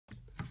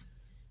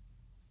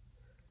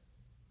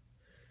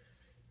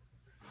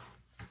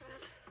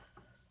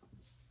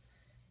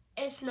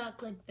It's not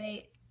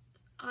clickbait.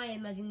 I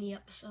am editing the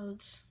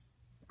episodes.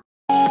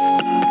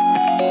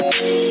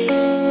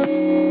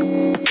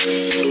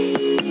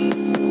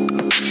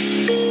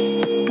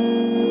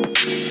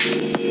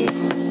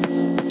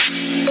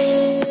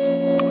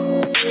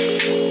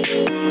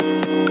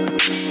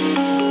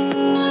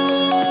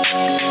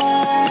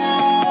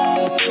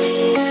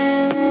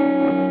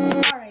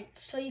 Alright,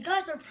 so you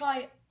guys are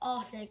probably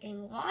all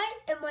thinking, why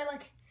am I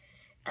like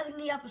editing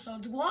the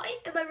episodes? Why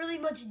am I really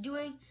much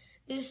doing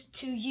this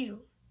to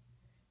you?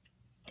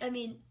 I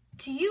mean,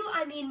 to you,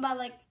 I mean by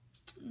like,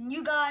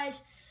 you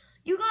guys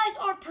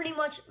are pretty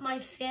much my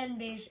fan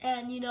base,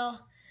 and you know,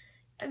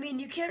 I mean,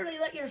 you can't really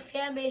let your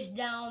fan base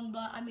down,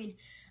 but I mean,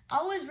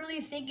 I was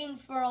really thinking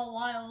for a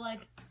while,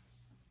 like,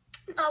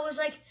 I was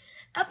like,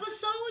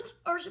 episodes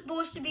are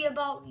supposed to be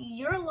about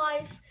your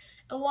life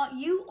and what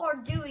you are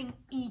doing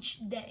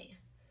each day.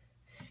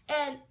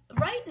 And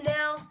right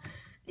now,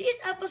 these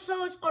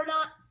episodes are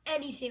not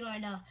anything right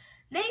now.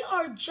 They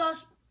are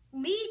just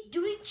me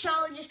doing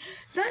challenges,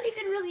 not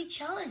even really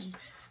challenges.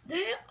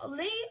 They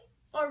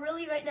are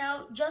really right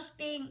now just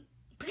being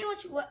pretty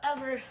much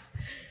whatever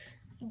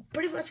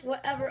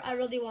I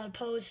really want to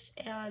post,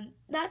 and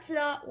that's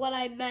not what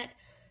I meant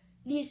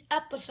these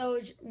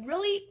episodes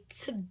really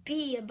to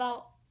be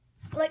about.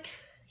 Like,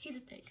 here's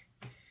the thing.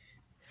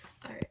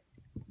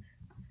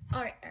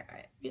 Alright.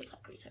 Real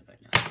talk right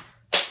now.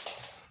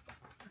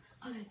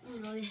 Okay,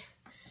 really.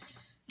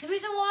 The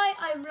reason why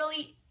I'm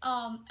really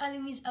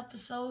editing these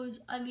episodes,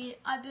 I mean,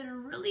 I've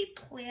been really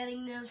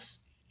planning this.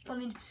 I've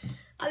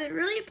been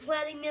really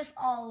planning this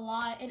a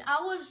lot, and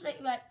I was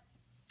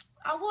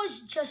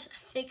just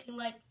thinking,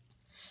 like,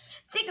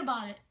 think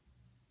about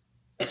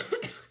it.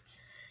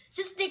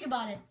 Just think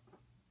about it.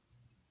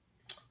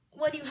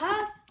 When you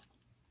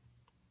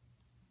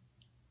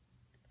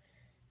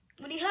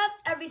have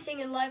everything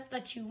in life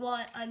that you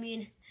want, I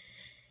mean,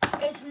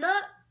 it's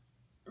not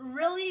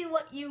really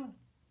what you.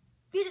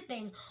 Here's the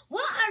thing.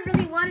 What I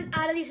really wanted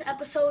out of these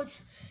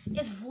episodes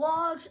is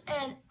vlogs,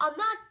 and I'm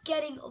not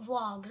getting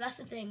vlogs. That's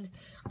the thing.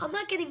 I'm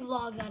not getting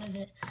vlogs out of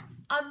it.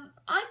 I'm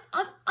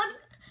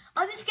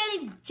just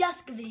getting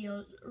desk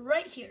videos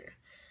right here.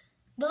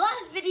 The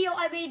last video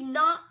I made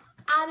not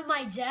out of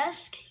my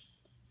desk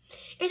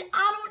is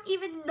I don't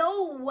even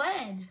know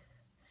when.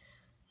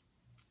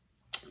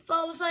 So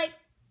I was like,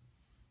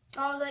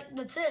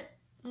 that's it.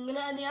 I'm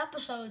gonna end the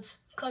episodes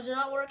because they're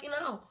not working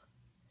out.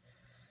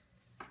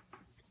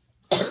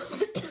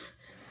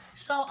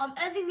 So I'm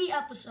ending the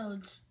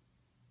episodes.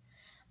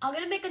 I'm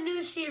gonna make a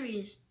new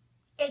series.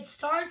 It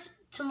starts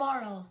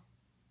tomorrow.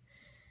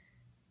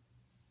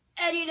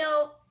 And you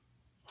know,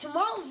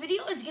 tomorrow's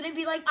video is gonna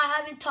be like, I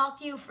haven't talked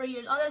to you for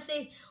years. I'm gonna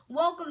say,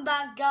 welcome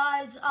back,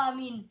 guys. I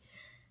mean,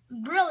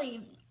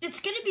 really, it's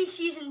gonna be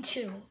season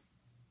 2.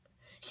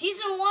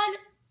 Season 1,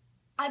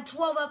 I had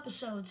 12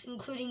 episodes,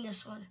 including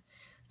this one.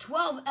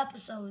 12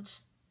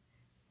 episodes.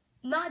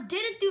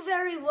 Didn't do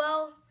very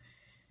well.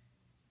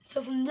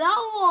 So from now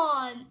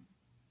on,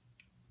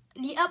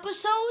 the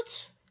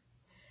episodes,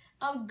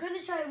 I'm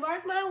gonna try to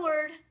mark my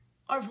word,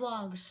 are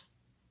vlogs.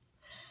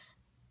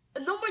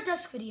 No more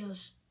desk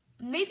videos.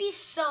 Maybe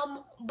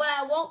some, but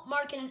I won't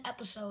mark it an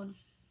episode.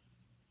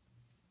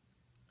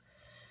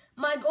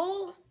 My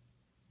goal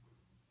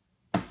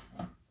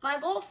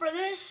for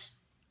this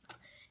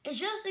is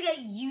just to get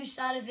use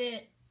out of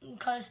it,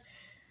 because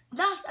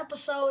last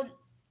episode,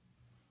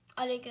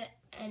 I didn't get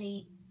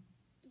any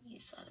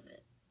use out of it.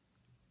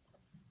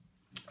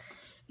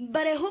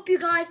 But I hope you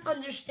guys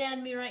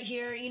understand me right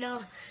here. You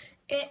know,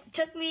 it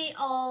took me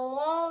a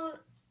long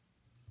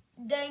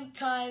dang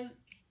time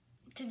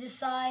to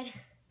decide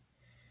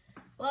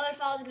whether if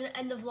I was going to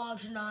end the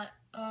vlogs or not.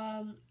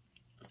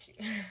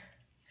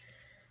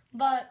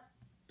 But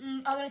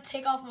I'm going to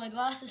take off my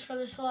glasses for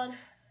this one.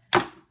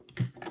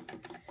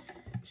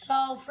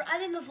 So for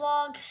ending the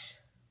vlogs,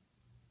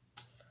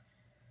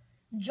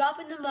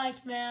 dropping the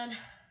mic, man.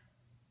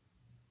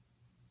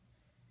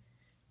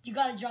 You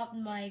gotta drop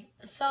the mic.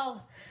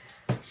 So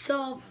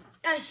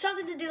as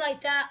something to do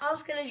like that, I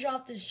was gonna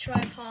drop this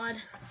tripod.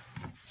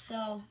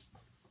 So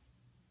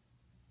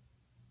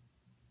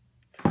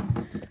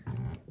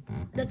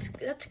let's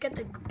get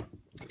the.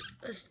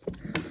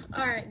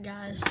 All right,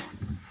 guys.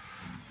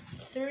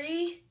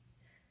 3,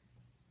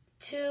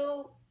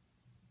 2.